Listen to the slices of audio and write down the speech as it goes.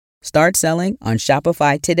Start selling on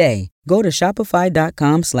Shopify today. Go to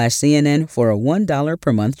shopify.com/CNN for a $1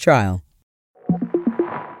 per month trial.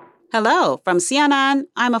 Hello, from CNN,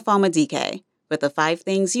 I'm Afoma DK with the 5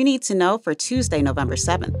 things you need to know for Tuesday, November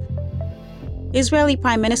 7th. Israeli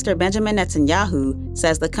Prime Minister Benjamin Netanyahu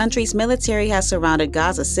says the country's military has surrounded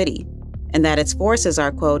Gaza City and that its forces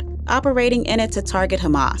are, quote, operating in it to target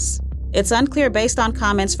Hamas. It's unclear based on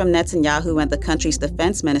comments from Netanyahu and the country's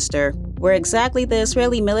defense minister where exactly the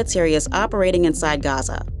Israeli military is operating inside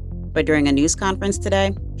Gaza. But during a news conference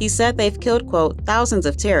today, he said they've killed, quote, thousands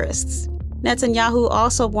of terrorists. Netanyahu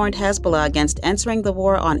also warned Hezbollah against entering the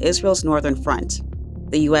war on Israel's northern front.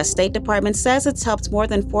 The U.S. State Department says it's helped more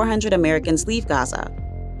than 400 Americans leave Gaza.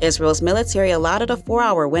 Israel's military allotted a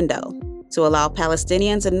 4-hour window to allow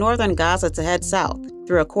Palestinians in northern Gaza to head south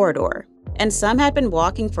through a corridor, and some had been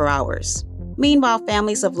walking for hours. Meanwhile,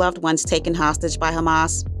 families of loved ones taken hostage by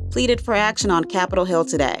Hamas pleaded for action on Capitol Hill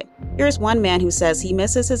today. Here's one man who says he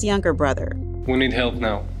misses his younger brother. We need help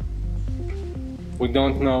now. We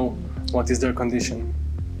don't know what is their condition.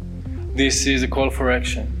 This is a call for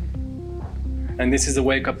action. And this is a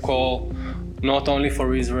wake-up call, not only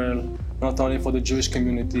for Israel, not only for the Jewish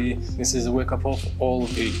community. This is a wake-up call for all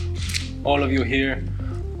of you. All of you here,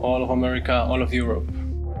 all of America, all of Europe.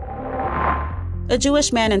 A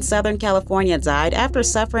Jewish man in Southern California died after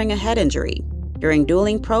suffering a head injury during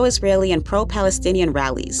dueling pro-Israeli and pro-Palestinian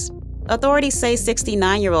rallies. Authorities say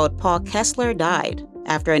 69-year-old Paul Kessler died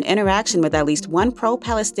after an interaction with at least one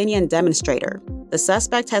pro-Palestinian demonstrator. The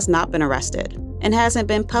suspect has not been arrested and hasn't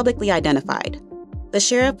been publicly identified. The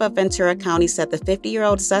sheriff of Ventura County said the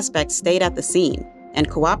 50-year-old suspect stayed at the scene and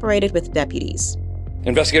cooperated with deputies.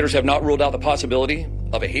 Investigators have not ruled out the possibility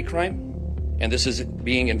of a hate crime, and this is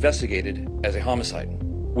being investigated as a homicide.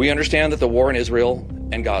 We understand that the war in Israel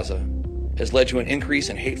and Gaza has led to an increase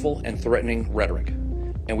in hateful and threatening rhetoric,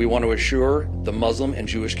 and we want to assure the Muslim and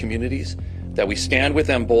Jewish communities that we stand with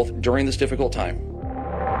them both during this difficult time.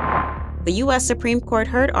 The U.S. Supreme Court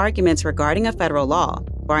heard arguments regarding a federal law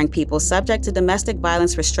barring people subject to domestic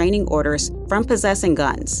violence restraining orders from possessing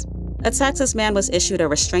guns. A Texas man was issued a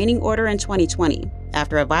restraining order in 2020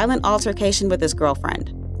 after a violent altercation with his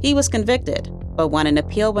girlfriend. He was convicted, but won an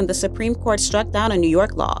appeal when the Supreme Court struck down a New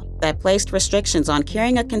York law that placed restrictions on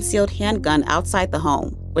carrying a concealed handgun outside the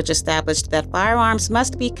home, which established that firearms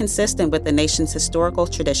must be consistent with the nation's historical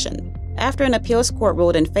tradition. After an appeals court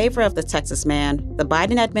ruled in favor of the Texas man, the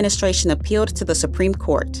Biden administration appealed to the Supreme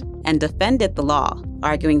Court and defended the law,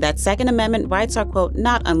 arguing that Second Amendment rights are, quote,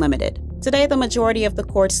 not unlimited. Today, the majority of the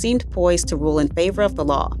court seemed poised to rule in favor of the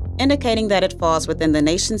law, indicating that it falls within the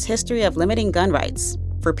nation's history of limiting gun rights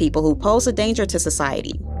for people who pose a danger to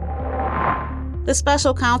society. The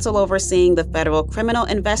special counsel overseeing the federal criminal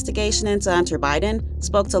investigation into Hunter Biden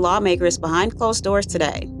spoke to lawmakers behind closed doors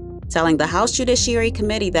today, telling the House Judiciary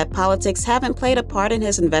Committee that politics haven't played a part in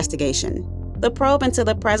his investigation. The probe into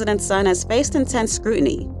the president's son has faced intense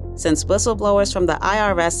scrutiny since whistleblowers from the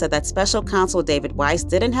IRS said that special counsel David Weiss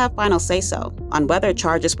didn't have final say-so on whether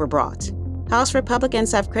charges were brought. House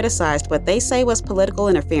Republicans have criticized what they say was political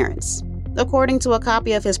interference. According to a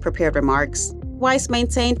copy of his prepared remarks, Weiss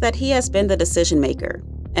maintained that he has been the decision-maker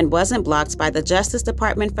and wasn't blocked by the Justice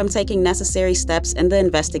Department from taking necessary steps in the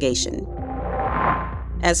investigation.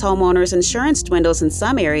 As homeowners' insurance dwindles in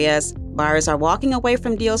some areas, buyers are walking away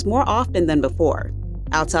from deals more often than before.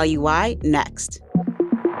 I'll tell you why next.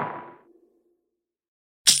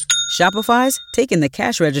 Shopify's taking the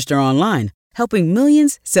cash register online, helping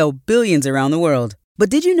millions sell billions around the world. But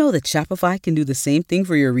did you know that Shopify can do the same thing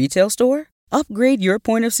for your retail store? Upgrade your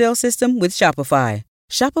point-of-sale system with Shopify.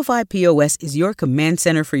 Shopify POS is your command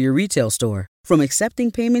center for your retail store. From accepting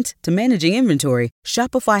payments to managing inventory,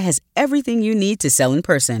 Shopify has everything you need to sell in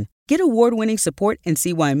person. Get award-winning support and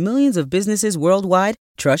see why millions of businesses worldwide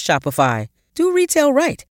trust Shopify. Do retail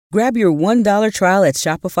right. Grab your $1 trial at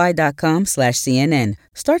shopify.com/CNN.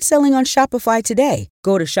 Start selling on Shopify today.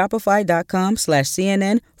 Go to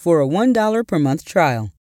shopify.com/CNN for a $1 per month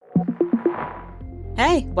trial.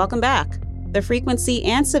 Hey, welcome back. The frequency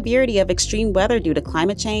and severity of extreme weather due to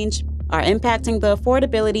climate change are impacting the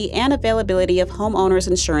affordability and availability of homeowners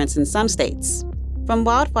insurance in some states. From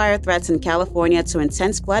wildfire threats in California to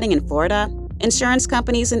intense flooding in Florida, insurance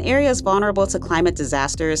companies in areas vulnerable to climate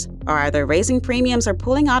disasters are either raising premiums or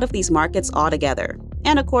pulling out of these markets altogether.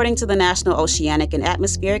 And according to the National Oceanic and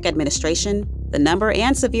Atmospheric Administration, the number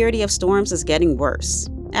and severity of storms is getting worse.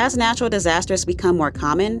 As natural disasters become more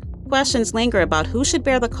common, questions linger about who should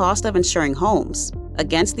bear the cost of insuring homes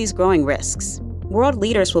against these growing risks. World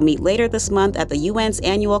leaders will meet later this month at the UN's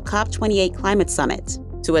annual COP28 Climate Summit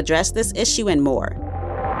to address this issue and more.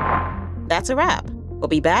 That's a wrap. We'll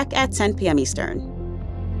be back at 10 p.m. Eastern.